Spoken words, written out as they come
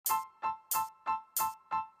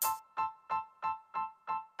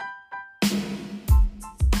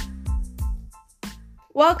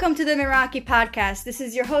Welcome to the Meraki Podcast. This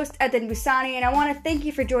is your host, Eden Busani, and I want to thank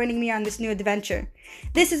you for joining me on this new adventure.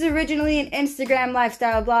 This is originally an Instagram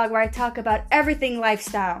lifestyle blog where I talk about everything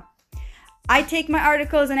lifestyle. I take my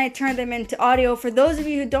articles and I turn them into audio for those of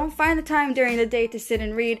you who don't find the time during the day to sit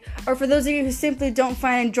and read, or for those of you who simply don't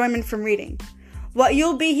find enjoyment from reading. What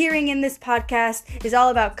you'll be hearing in this podcast is all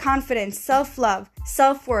about confidence, self-love,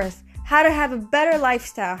 self-worth, how to have a better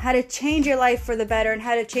lifestyle, how to change your life for the better, and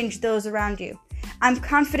how to change those around you. I'm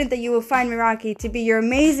confident that you will find Meraki to be your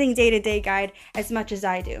amazing day-to-day guide as much as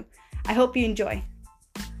I do. I hope you enjoy.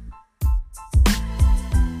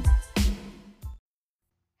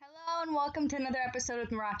 Hello and welcome to another episode of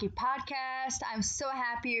Meraki Podcast. I'm so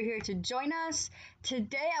happy you're here to join us.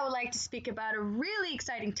 Today I would like to speak about a really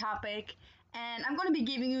exciting topic, and I'm going to be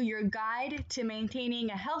giving you your guide to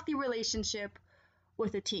maintaining a healthy relationship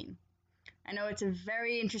with a teen. I know it's a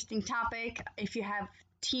very interesting topic. If you have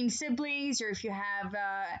teen siblings, or if you have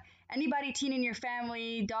anybody teen in your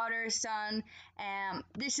family, daughter, son,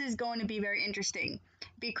 this is going to be very interesting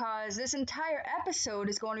because this entire episode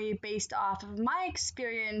is going to be based off of my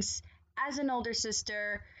experience as an older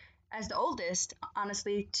sister, as the oldest,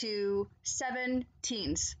 honestly, to 7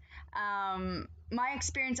 teens. My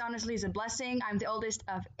experience, honestly, is a blessing. I'm the oldest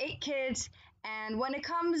of 8 kids, and when it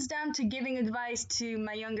comes down to giving advice to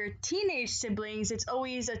my younger teenage siblings, it's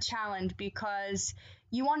always a challenge because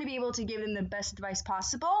you want to be able to give them the best advice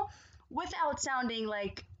possible without sounding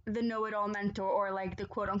like the know-it-all mentor or like the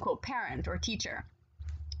quote-unquote parent or teacher.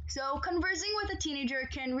 So conversing with a teenager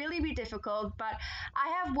can really be difficult, but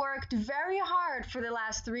I have worked very hard for the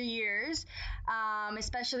last 3 years,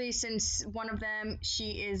 especially since one of them,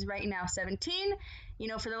 she is right now 17. You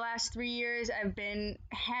know, for the last 3 years, I've been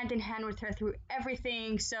hand in hand with her through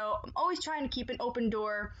everything. So I'm always trying to keep an open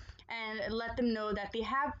door and let them know that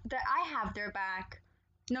I have their back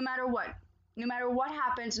no matter what. No matter what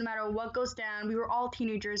happens, no matter what goes down. We were all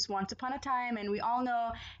teenagers once upon a time, and we all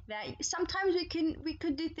know that sometimes we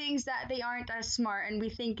could do things that they aren't as smart, and we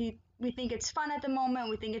think it's fun at the moment.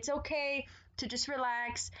 We think it's okay to just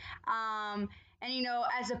relax. And you know,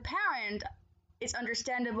 as a parent, it's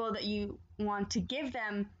understandable that you want to give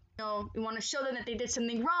them, you want to show them that they did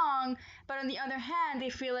something wrong, but on the other hand,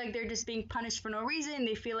 they feel like they're just being punished for no reason.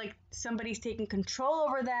 They feel like somebody's taking control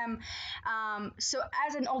over them. So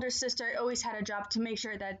as an older sister, I always had a job to make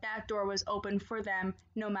sure that door was open for them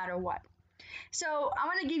no matter what. So I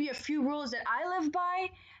want to give you a few rules that I live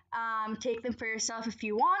by. Take them for yourself if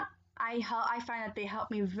you want. I find that they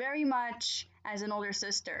help me very much as an older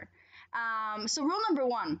sister. So rule number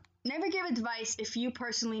 1, never give advice if you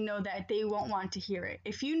personally know that they won't want to hear it.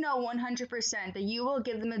 If you know 100% that you will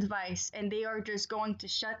give them advice and they are just going to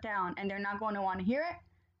shut down and they're not going to want to hear it,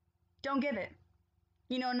 don't give it.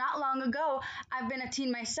 You know, not long ago, I've been a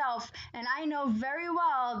teen myself, and I know very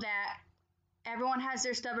well that everyone has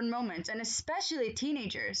their stubborn moments, and especially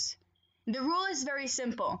teenagers. The rule is very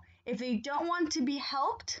simple. If they don't want to be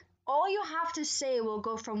helped, all you have to say will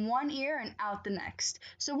go from one ear and out the next.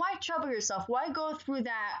 So why trouble yourself? Why go through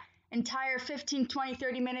that entire 15, 20,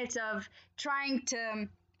 30 minutes of trying to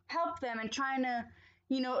help them and trying to,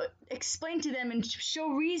 explain to them and show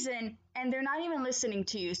reason, and they're not even listening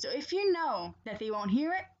to you? So if you know that they won't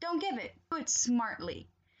hear it, don't give it. Do it smartly.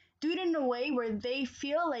 Do it in a way where they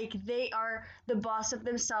feel like they are the boss of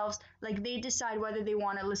themselves, like they decide whether they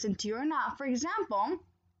want to listen to you or not. For example,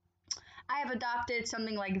 I have adopted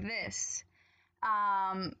something like this.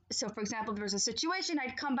 So for example, if there was a situation,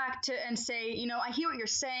 I'd come back to and say, I hear what you're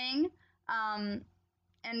saying.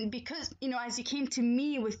 And because, as you came to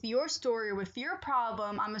me with your story, with your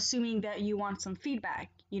problem, I'm assuming that you want some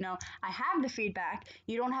feedback. I have the feedback.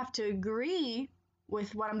 You don't have to agree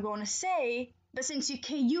with what I'm going to say, but since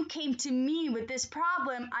you came to me with this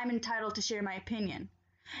problem, I'm entitled to share my opinion.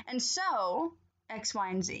 And so, X, Y,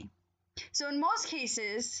 and Z. So in most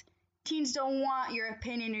cases, teens don't want your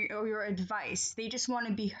opinion or your advice. They just want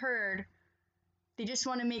to be heard. They just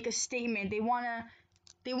want to make a statement. They want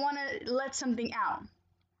to let something out.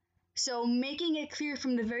 So making it clear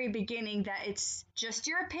from the very beginning that it's just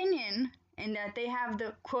your opinion and that they have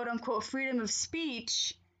the quote-unquote freedom of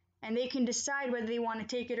speech and they can decide whether they want to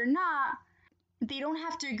take it or not, they don't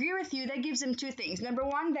have to agree with you. That gives them 2 things. Number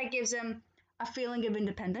 1, that gives them a feeling of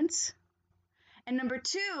independence. And number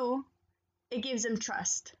 2, it gives them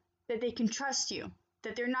trust, that they can trust you,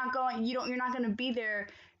 that you're not going to be there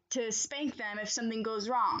to spank them if something goes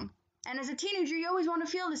wrong. And as a teenager, you always want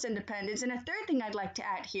to feel this independence. And a third thing I'd like to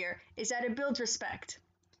add here is that it builds respect.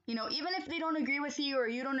 Even if they don't agree with you or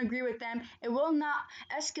you don't agree with them, it will not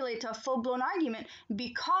escalate to a full-blown argument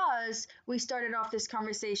because we started off this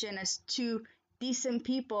conversation as 2 decent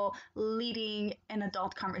people leading an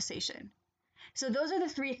adult conversation. So those are the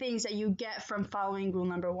three things that you get from following rule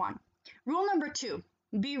number 1. Rule number 2,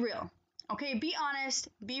 be real. Okay, be honest,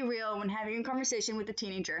 be real when having a conversation with a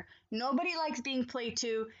teenager. Nobody likes being played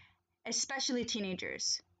to, especially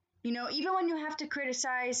teenagers. Even when you have to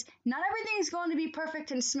criticize, not everything is going to be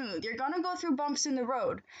perfect and smooth. You're going to go through bumps in the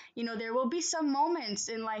road. There will be some moments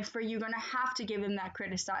in life where you're going to have to give them that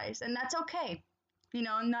criticize, and that's okay.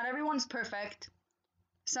 Not everyone's perfect.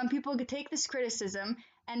 Some people could take this criticism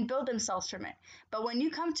and build themselves from it. But when you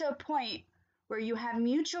come to a point where you have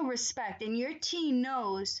mutual respect and your teen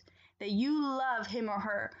knows that you love him or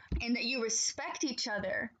her and that you respect each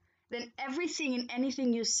other, then everything and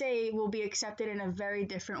anything you say will be accepted in a very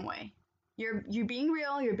different way. You're being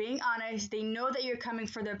real, you're being honest, they know that you're coming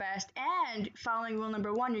for their best, and following rule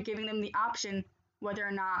number 1, you're giving them the option whether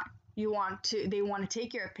or not they want to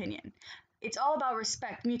take your opinion. It's all about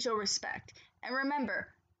respect, mutual respect. And remember,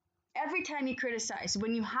 every time you criticize,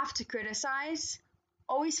 when you have to criticize,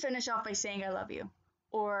 always finish off by saying I love you.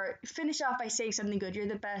 Or finish off by saying something good. You're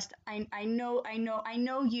the best. I know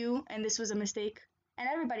you, and this was a mistake. And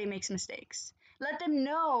everybody makes mistakes. Let them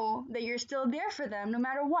know that you're still there for them no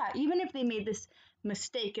matter what, even if they made this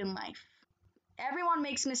mistake in life. Everyone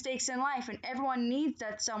makes mistakes in life, and everyone needs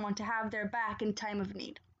that someone to have their back in time of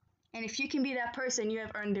need. And if you can be that person, you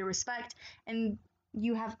have earned their respect, and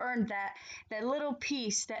you have earned that little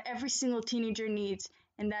piece that every single teenager needs,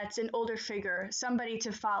 and that's an older figure, somebody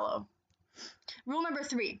to follow. Rule number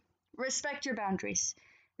 3, respect your boundaries.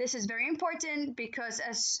 This is very important because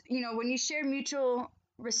when you share mutual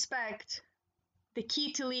respect, the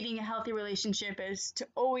key to leading a healthy relationship is to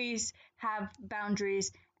always have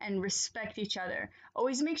boundaries and respect each other.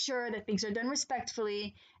 Always make sure that things are done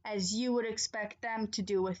respectfully as you would expect them to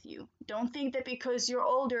do with you. Don't think that because you're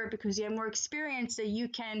older, because you have more experience, that you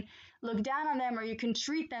can look down on them or you can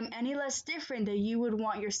treat them any less different than you would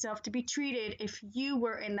want yourself to be treated if you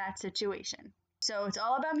were in that situation. So it's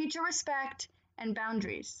all about mutual respect and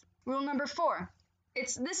boundaries. Rule number 4.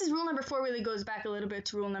 Rule number 4 really goes back a little bit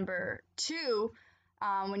to rule number 2.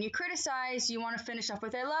 When you criticize, you want to finish off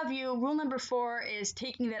with I love you. Rule number 4 is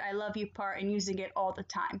taking that I love you part and using it all the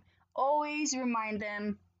time. Always remind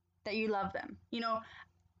them that you love them.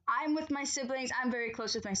 I'm with my siblings. I'm very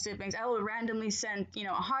close with my siblings. I will randomly send,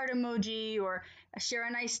 a heart emoji or share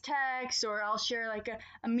a nice text, or I'll share like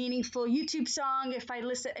a meaningful YouTube song. If I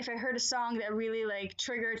heard a song that really like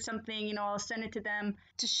triggered something, I'll send it to them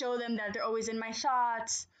to show them that they're always in my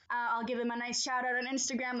thoughts. I'll give them a nice shout out on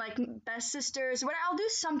Instagram, like best sisters. I'll do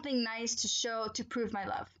something nice to prove my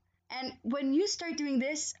love. And when you start doing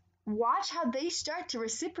this, watch how they start to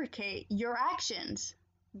reciprocate your actions.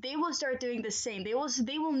 They will start doing the same. They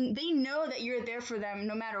know that you're there for them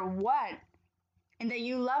no matter what, and that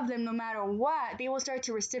you love them no matter what. They will start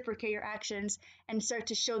to reciprocate your actions and start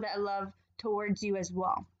to show that love towards you as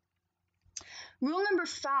well. Rule number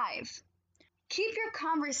 5, keep your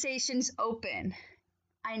conversations open.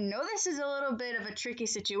 I know this is a little bit of a tricky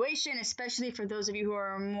situation, especially for those of you who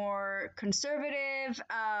are more conservative,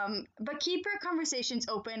 but keep your conversations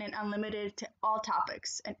open and unlimited to all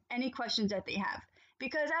topics and any questions that they have.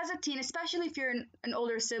 Because as a teen, especially if you're an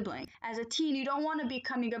older sibling, as a teen, you don't want to be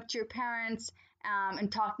coming up to your parents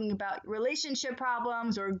and talking about relationship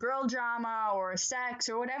problems or girl drama or sex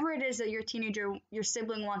or whatever it is that your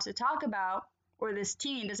sibling wants to talk about, or this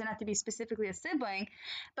teen, doesn't have to be specifically a sibling,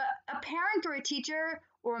 but a parent or a teacher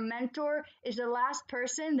or a mentor is the last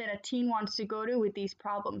person that a teen wants to go to with these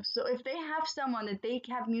problems. So if they have someone that they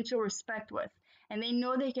have mutual respect with and they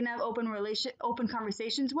know they can have open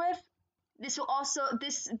conversations with, this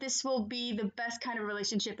will be the best kind of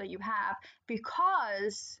relationship that you have,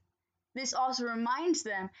 because this also reminds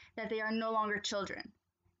them that they are no longer children.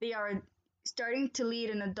 They are starting to lead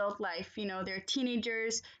an adult life. They're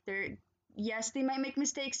teenagers. Yes, they might make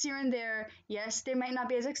mistakes here and there. Yes, they might not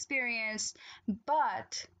be as experienced,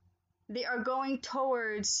 but they are going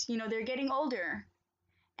towards, they're getting older.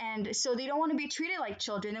 And so they don't want to be treated like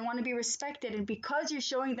children. They want to be respected. And because you're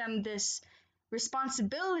showing them this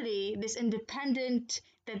responsibility,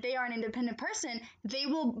 that they are an independent person, they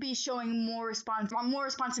will be showing more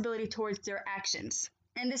responsibility towards their actions.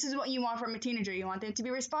 And this is what you want from a teenager. You want them to be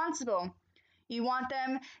responsible. You want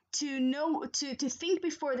them to know, to think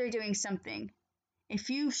before they're doing something. If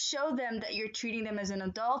you show them that you're treating them as an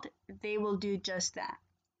adult, they will do just that.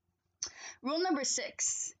 Rule number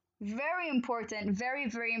 6, very important, very,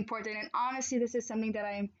 very important. And honestly, this is something that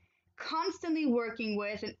I'm constantly working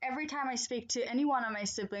with. And every time I speak to any one of my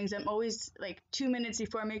siblings, I'm always like 2 minutes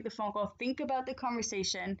before I make the phone call, think about the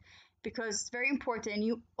conversation, because it's very important.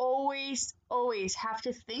 You always, always have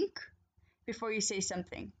to think before you say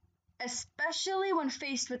something, especially when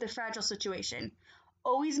faced with a fragile situation.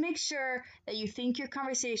 Always make sure that you think your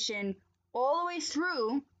conversation all the way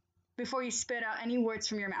through before you spit out any words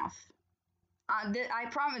from your mouth. I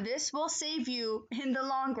promise this will save you in the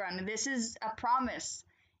long run. This is a promise.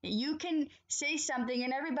 You can say something,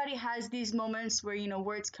 and everybody has these moments where,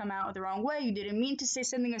 words come out the wrong way. You didn't mean to say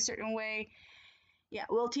something a certain way. Yeah,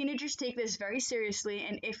 well, teenagers take this very seriously,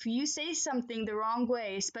 and if you say something the wrong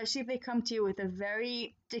way, especially if they come to you with a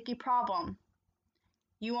very sticky problem,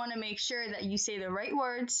 you want to make sure that you say the right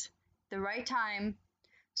words, the right time.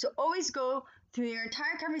 So always go through your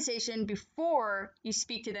entire conversation before you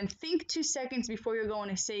speak to them. Think 2 seconds before you're going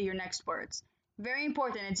to say your next words. Very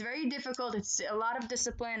important. It's very difficult. It's a lot of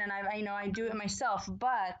discipline, and I do it myself,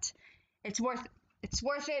 but it's worth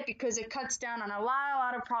it because it cuts down on a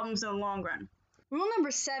lot of problems in the long run. Rule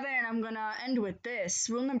number 7, and I'm going to end with this.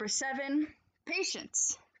 Rule number 7,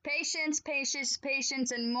 patience. Patience,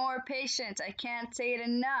 and more patience. I can't say it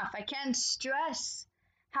enough. I can't stress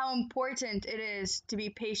how important it is to be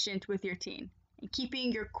patient with your teen and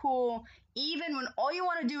keeping your cool, even when all you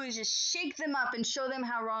want to do is just shake them up and show them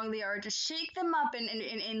how wrong they are. Just shake them up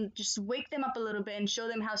and just wake them up a little bit and show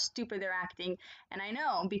them how stupid they're acting. And I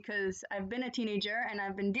know because I've been a teenager and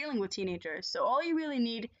I've been dealing with teenagers. So all you really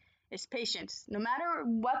need is patience, no matter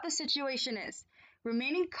what the situation is.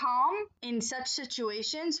 Remaining calm in such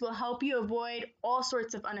situations will help you avoid all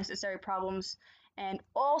sorts of unnecessary problems and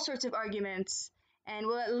all sorts of arguments, and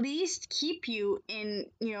will at least keep you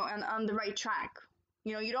on the right track.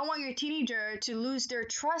 You don't want your teenager to lose their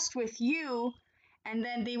trust with you, and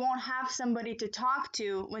then they won't have somebody to talk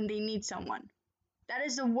to when they need someone. That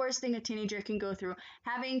is the worst thing a teenager can go through.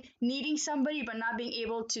 Needing somebody but not being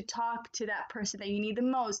able to talk to that person that you need the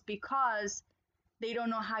most because they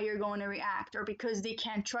don't know how you're going to react, or because they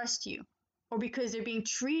can't trust you, or because they're being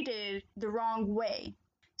treated the wrong way.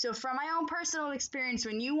 So from my own personal experience,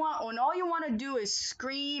 when all you want to do is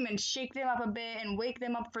scream and shake them up a bit and wake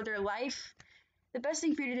them up for their life, the best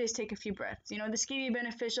thing for you to do is take a few breaths. This can be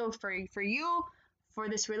beneficial for you, for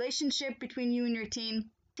this relationship between you and your teen.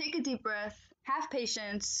 Take a deep breath, have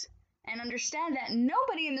patience, and understand that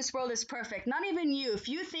nobody in this world is perfect, not even you. If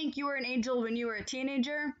you think you were an angel when you were a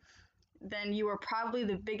teenager, then you were probably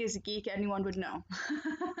the biggest geek anyone would know.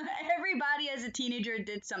 Everybody as a teenager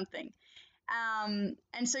did something. And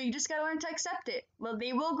so you just got to learn to accept it. Well,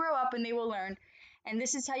 they will grow up and they will learn. And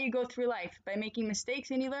this is how you go through life, by making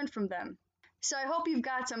mistakes and you learn from them. So I hope you've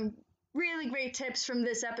got some really great tips from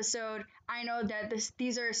this episode. I know that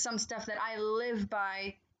these are some stuff that I live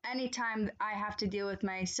by anytime I have to deal with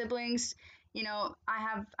my siblings.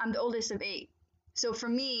 I'm the oldest of 8. So for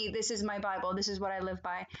me, this is my Bible. This is what I live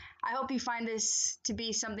by. I hope you find this to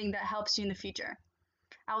be something that helps you in the future.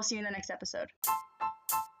 I will see you in the next episode.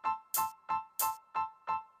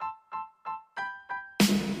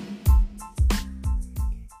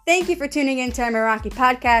 Thank you for tuning in to our Meraki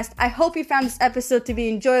podcast. I hope you found this episode to be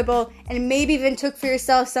enjoyable and maybe even took for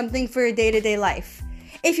yourself something for your day-to-day life.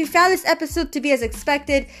 If you found this episode to be as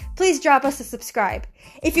expected, please drop us a subscribe.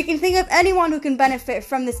 If you can think of anyone who can benefit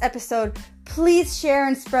from this episode, please share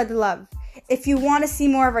and spread the love. If you want to see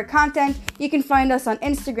more of our content, you can find us on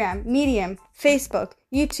Instagram, Medium, Facebook,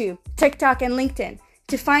 YouTube, TikTok, and LinkedIn.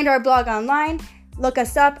 To find our blog online, look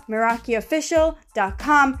us up,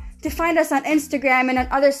 MerakiOfficial.com. To find us on Instagram and on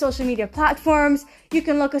other social media platforms, you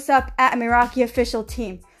can look us up at Meraki Official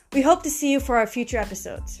Team. We hope to see you for our future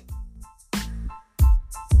episodes.